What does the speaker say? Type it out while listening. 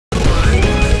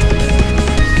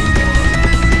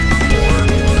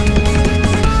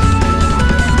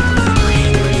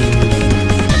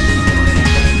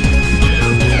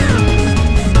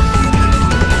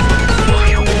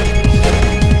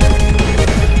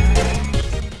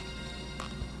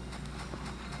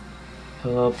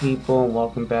Hello people, and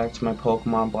welcome back to my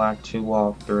Pokemon Black 2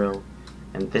 walkthrough.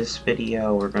 In this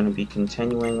video, we're going to be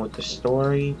continuing with the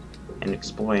story and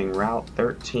exploring Route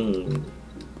 13.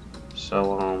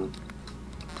 So,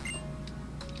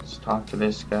 let's talk to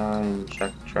this guy and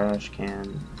check the trash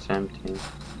can. It's empty.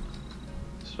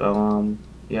 So,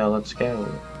 yeah, let's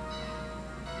go.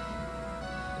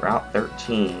 Route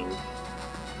 13.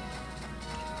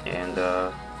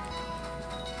 And,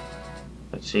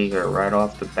 let's see here, right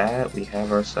off the bat, we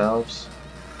have ourselves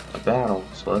a battle,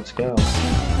 so let's go.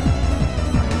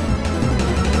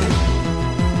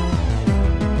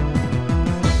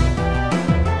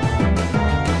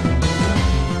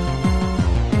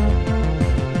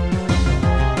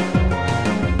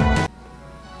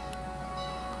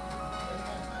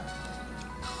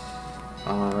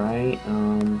 Alright,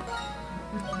 we're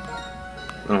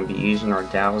going to be using our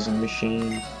dowsing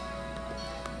machine,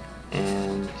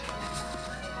 and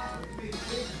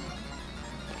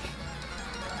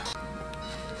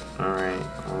alright,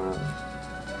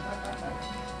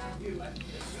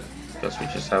 guess we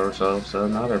just have ourselves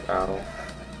another battle.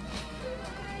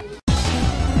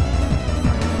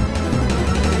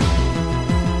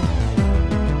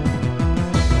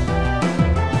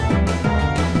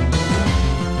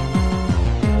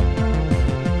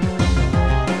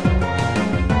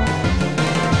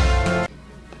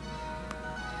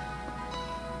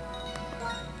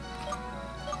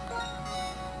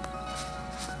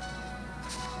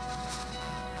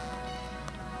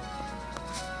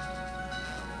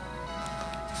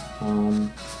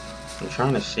 I'm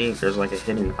trying to see if there's like a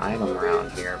hidden item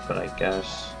around here, but I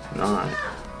guess not.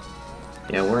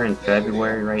 Yeah, we're in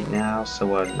February right now, so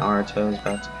Naruto's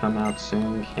about to come out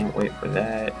soon. Can't wait for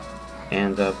that.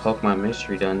 And Pokemon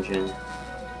Mystery Dungeon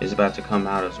is about to come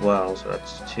out as well, so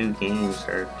that's two games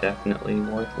that are definitely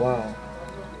worthwhile.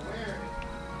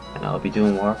 And I'll be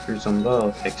doing walkthroughs on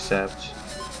both, except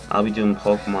I'll be doing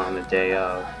Pokemon the day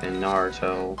of, and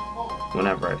Naruto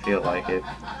whenever I feel like it.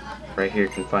 Right here you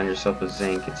can find yourself a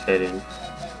zinc, it's hidden.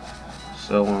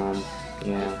 So,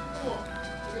 yeah.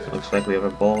 Looks like we have a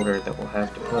boulder that we'll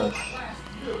have to push.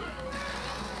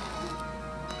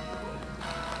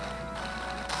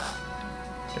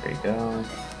 There you go.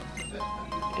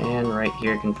 And right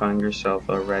here you can find yourself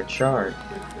a red shard.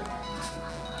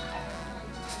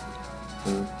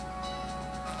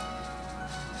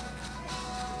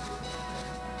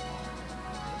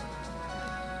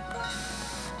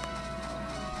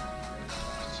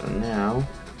 So now,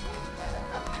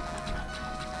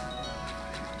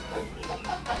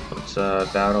 let's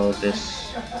battle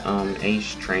this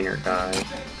Ace Trainer guy.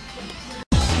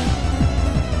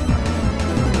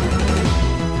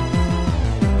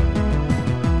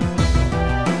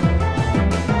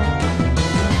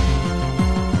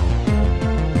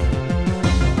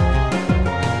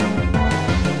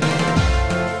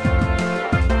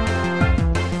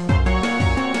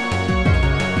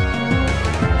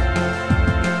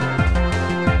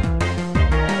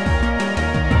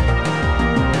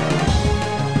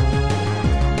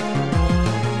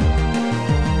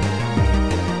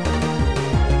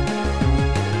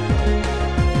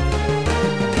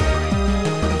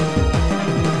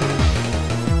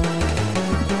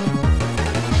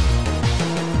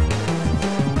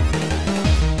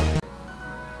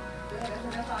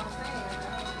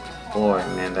 Boy,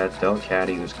 man, that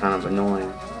Delcatty was kind of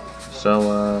annoying.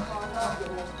 So,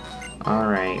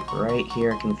 alright, right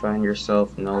here you can find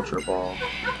yourself an Ultra Ball.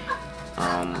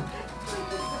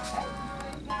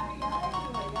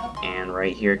 And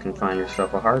right here you can find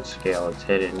yourself a Heart Scale, it's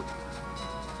hidden.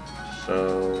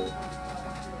 So,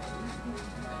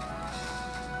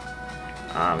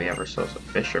 we have ourselves a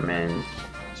Fisherman.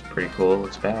 It's pretty cool,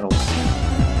 let's battle.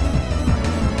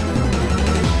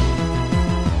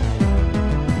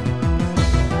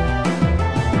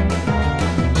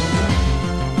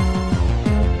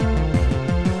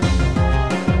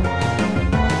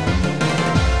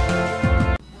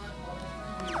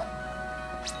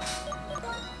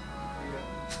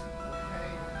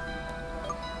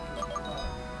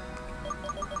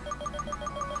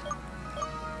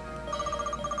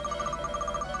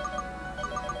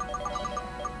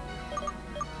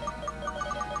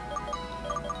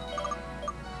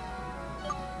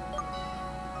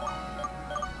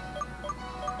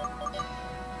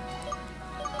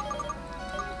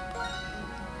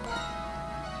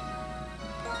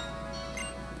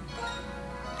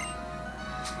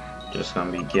 Just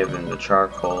gonna be giving the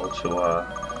charcoal to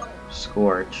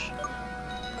Scorch,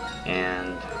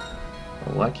 and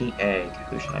a lucky egg.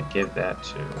 Who should I give that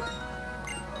to?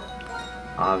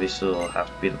 Obviously it'll have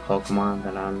to be the Pokemon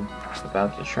that I'm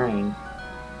about to train.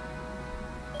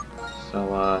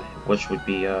 So, which would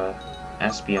be,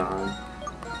 Espeon.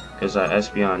 Because,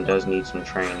 Espeon does need some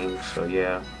training, so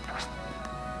yeah.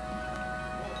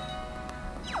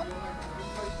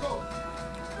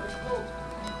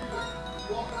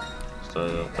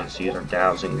 So, let's use our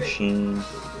dowsing machine.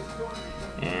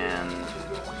 And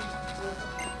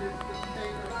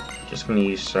just gonna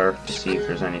use Surf to see if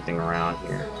there's anything around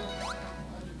here.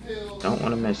 Don't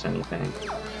want to miss anything.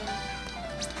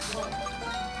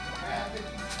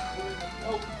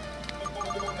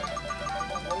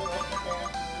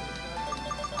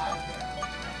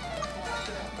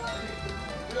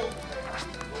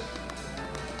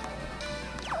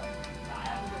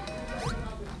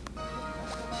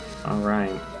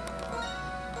 Alright.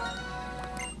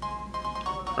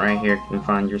 Right here you can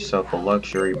find yourself a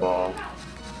luxury ball.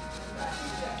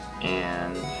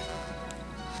 And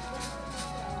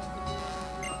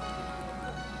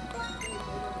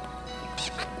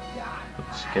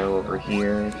let's go over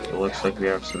here. It looks like we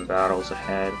have some battles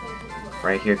ahead.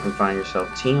 Right here you can find yourself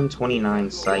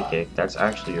TM29 Psychic. That's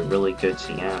actually a really good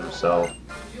TM, so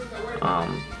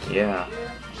yeah.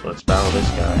 So let's battle this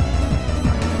guy.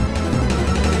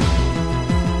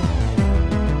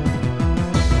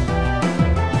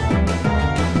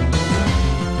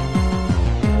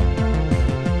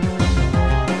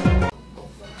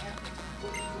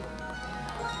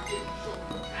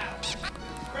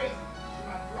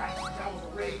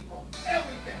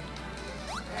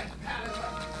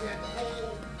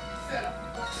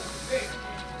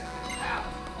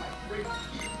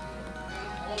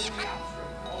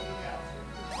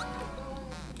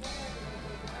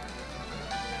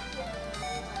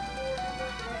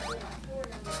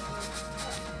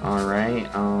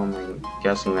 Alright, I'm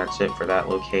guessing that's it for that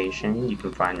location. You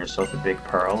can find yourself a big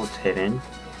pearl, it's hidden.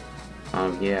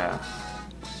 Yeah.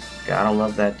 Gotta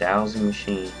love that dowsing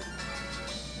machine.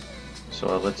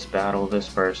 So let's battle this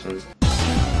person.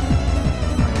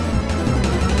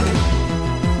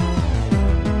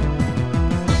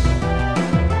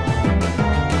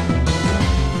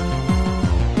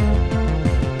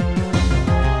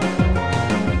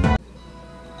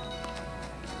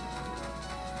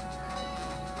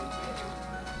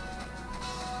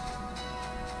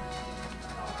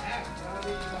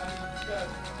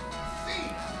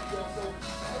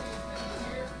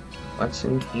 What's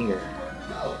in here?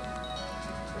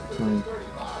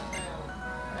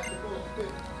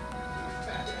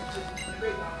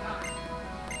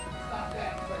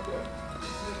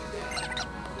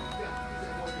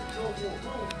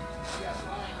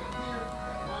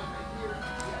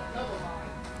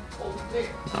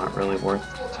 Not really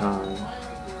worth the time.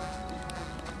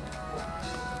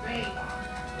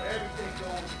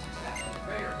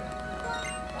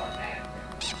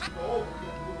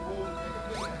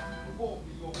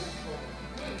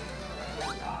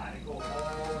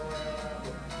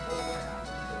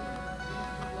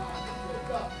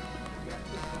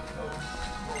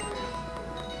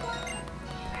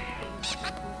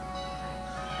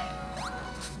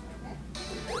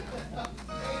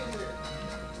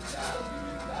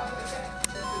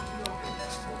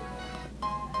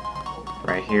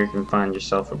 Right here you can find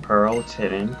yourself a pearl, it's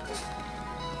hidden.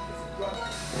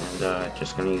 And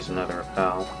just gonna use another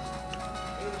repel.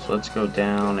 So let's go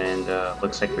down, and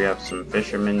looks like we have some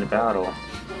fishermen to battle.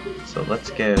 So let's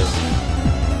go.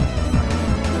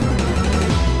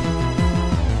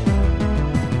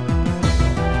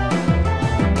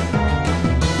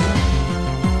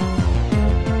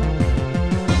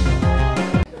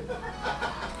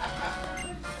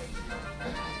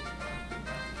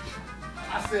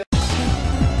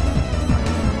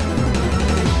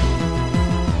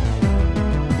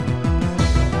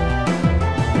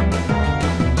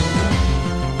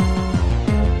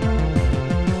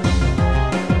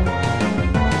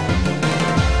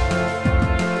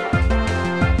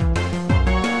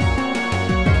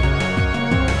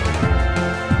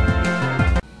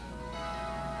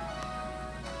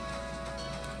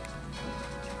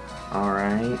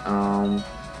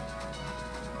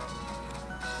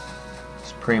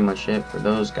 That's pretty much it for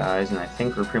those guys, and I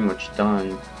think we're pretty much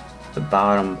done the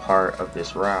bottom part of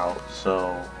this route,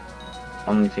 so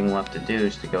only thing left to do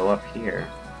is to go up here.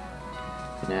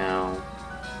 Now,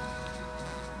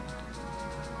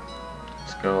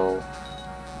 let's go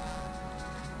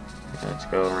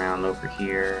around over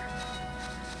here,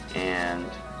 and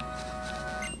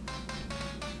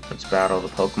let's battle the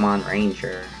Pokemon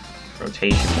Ranger.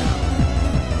 Rotation battle.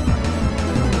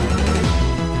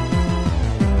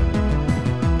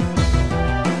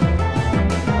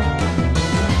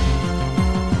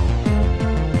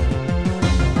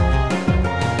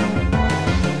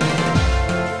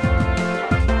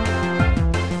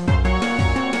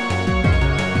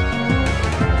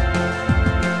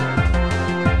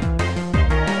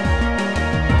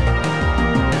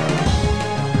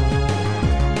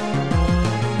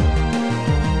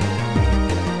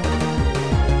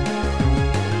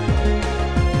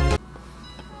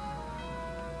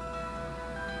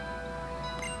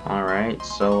 Alright,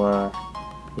 so,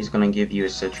 he's gonna give you a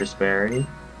citrus berry,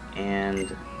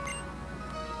 and,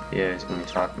 yeah, he's gonna be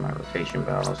talking about rotation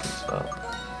battles and stuff.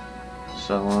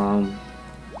 So,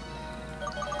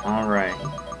 alright.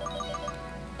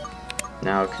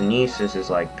 Now, Kinesis is,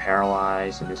 like,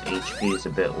 paralyzed, and his HP is a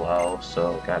bit low,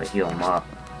 so gotta heal him up.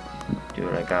 Do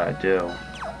what I gotta do.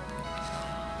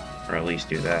 Or at least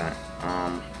do that.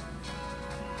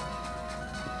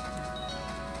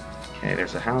 Okay,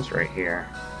 there's a house right here.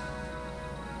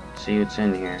 See what's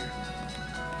in here.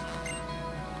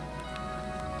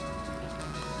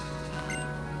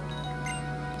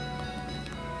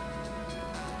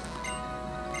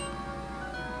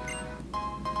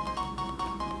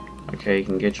 Okay, you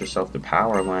can get yourself the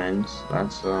power lens.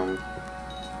 That's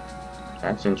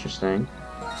interesting.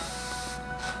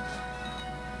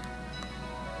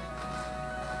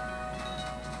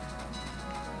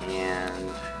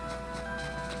 And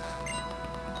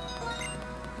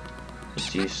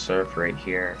let's use surf right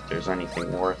here if there's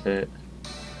anything worth it.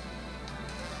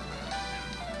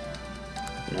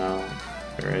 No,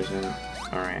 there isn't.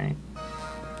 Alright.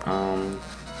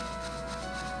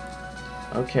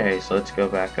 Okay, so let's go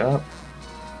back up.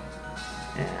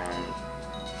 And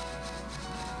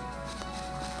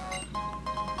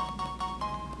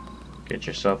get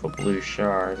yourself a blue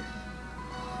shard.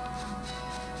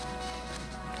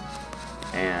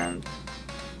 And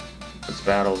let's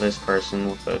battle this person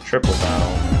with a triple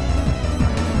battle.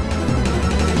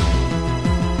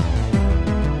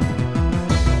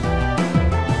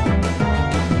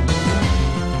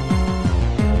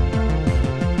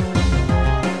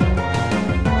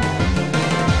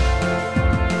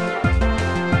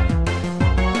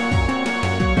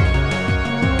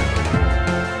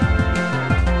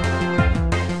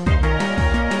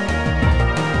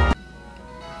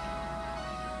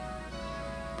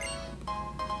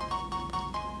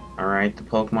 Alright, the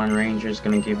Pokemon Ranger is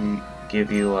going to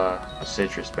give you a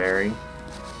citrus berry,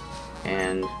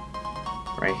 and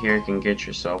right here you can get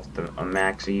yourself a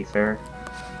max ether.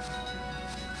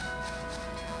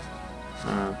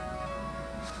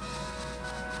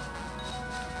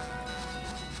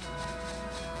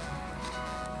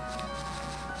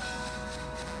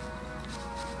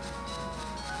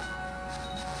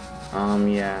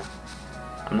 Yeah.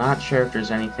 I'm not sure if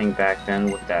there's anything back then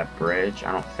with that bridge.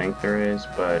 I don't think there is,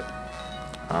 but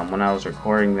when I was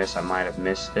recording this, I might have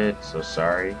missed it, so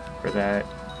sorry for that.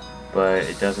 But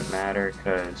it doesn't matter,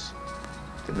 because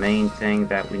the main thing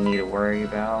that we need to worry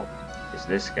about is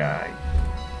this guy.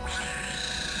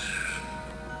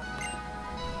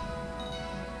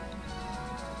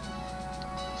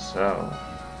 So,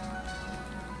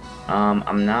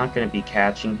 I'm not going to be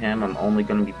catching him. I'm only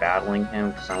going to be battling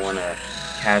him because I want to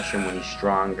catch him when he's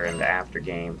stronger in the after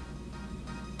game.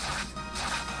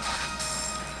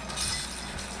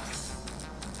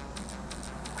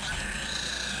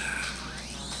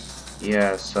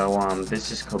 Yeah, so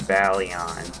this is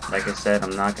Cobalion. Like I said,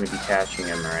 I'm not going to be catching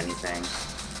him or anything.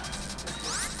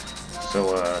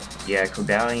 So yeah,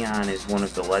 Cobalion is one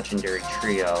of the legendary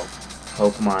trio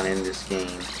Pokemon in this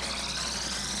game.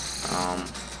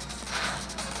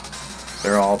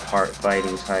 They're all part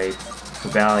fighting type.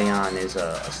 Cobalion is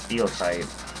a steel type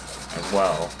as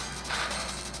well.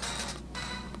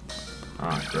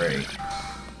 Ah, great.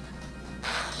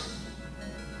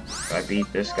 If I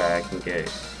beat this guy, I can get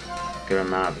a good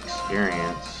amount of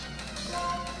experience.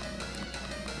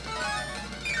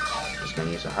 Just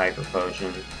gonna use a Hyper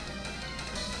Potion.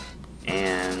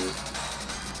 And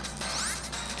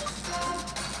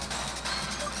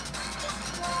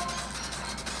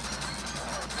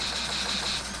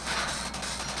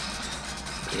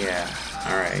yeah,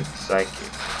 alright, Psychic.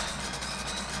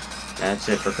 That's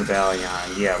it for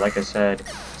Cobalion. Yeah, like I said,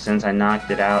 since I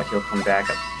knocked it out, he'll come back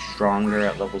up stronger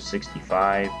at level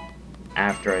 65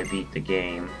 after I beat the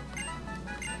game.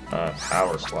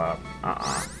 Power Swap.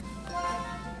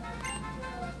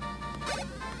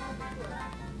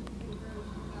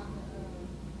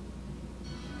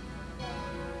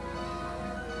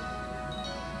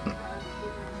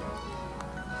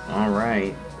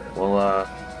 Alright, well,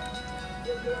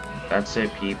 that's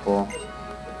it, people.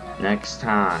 Next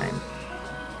time,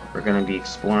 we're gonna be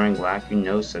exploring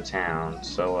Lacunosa Town,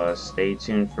 so stay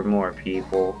tuned for more,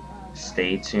 people.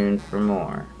 Stay tuned for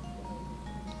more.